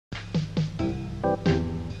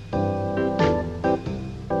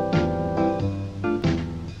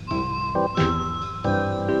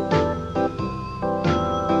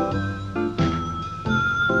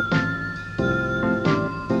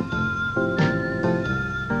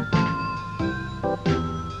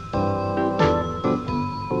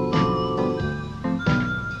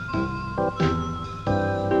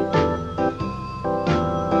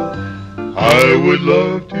I would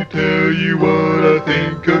love to tell you what I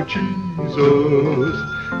think of Jesus,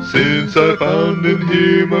 since I found in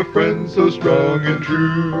Him a friend so strong and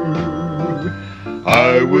true.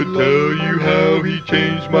 I would tell you how He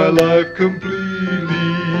changed my life completely.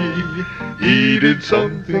 He did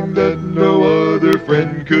something that no other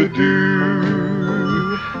friend could do.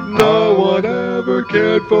 No one ever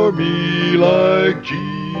cared for me like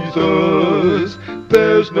Jesus.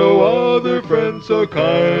 There's no other friend so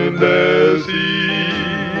kind as He.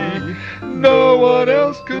 No one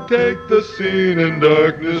else could take the sin and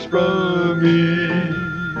darkness from me.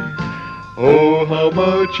 Oh, how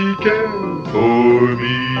much He cared for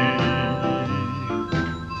me.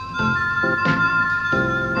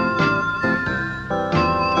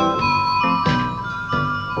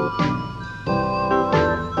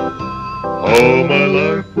 All my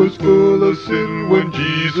life was full of sin when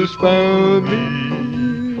Jesus found me.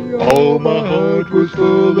 All my heart was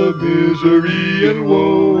full of misery and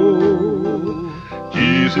woe.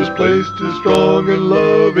 Jesus placed His strong and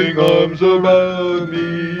loving arms around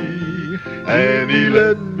me, and He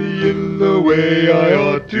led me in the way I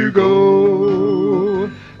ought to go.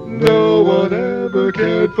 No one ever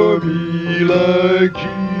cared for me like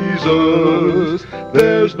Jesus.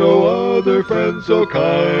 There's no other friend so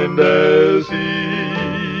kind as He.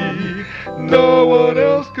 No one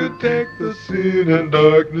else could take the sin and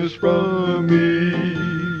darkness from me.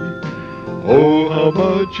 Oh, how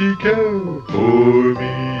much He cared for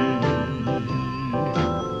me.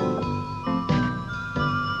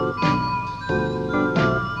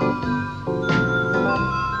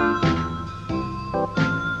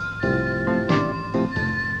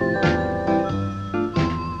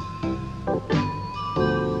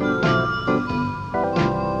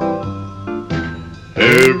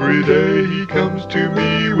 Every day He comes to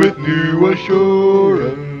me with new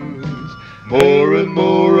assurance. More and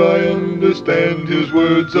more I understand His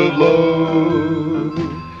words of love.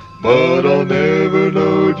 But I'll never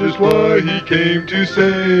know just why He came to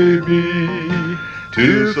save me,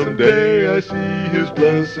 till someday I see His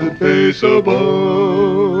blessed face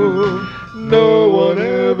above. No one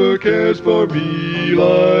ever cares for me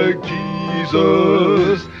like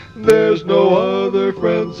Jesus. There's no other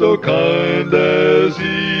friend so kind as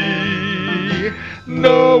He.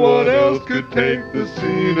 No one else could take the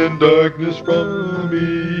sin and darkness from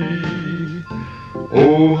me.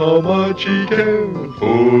 Oh, how much He cared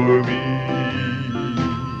for me.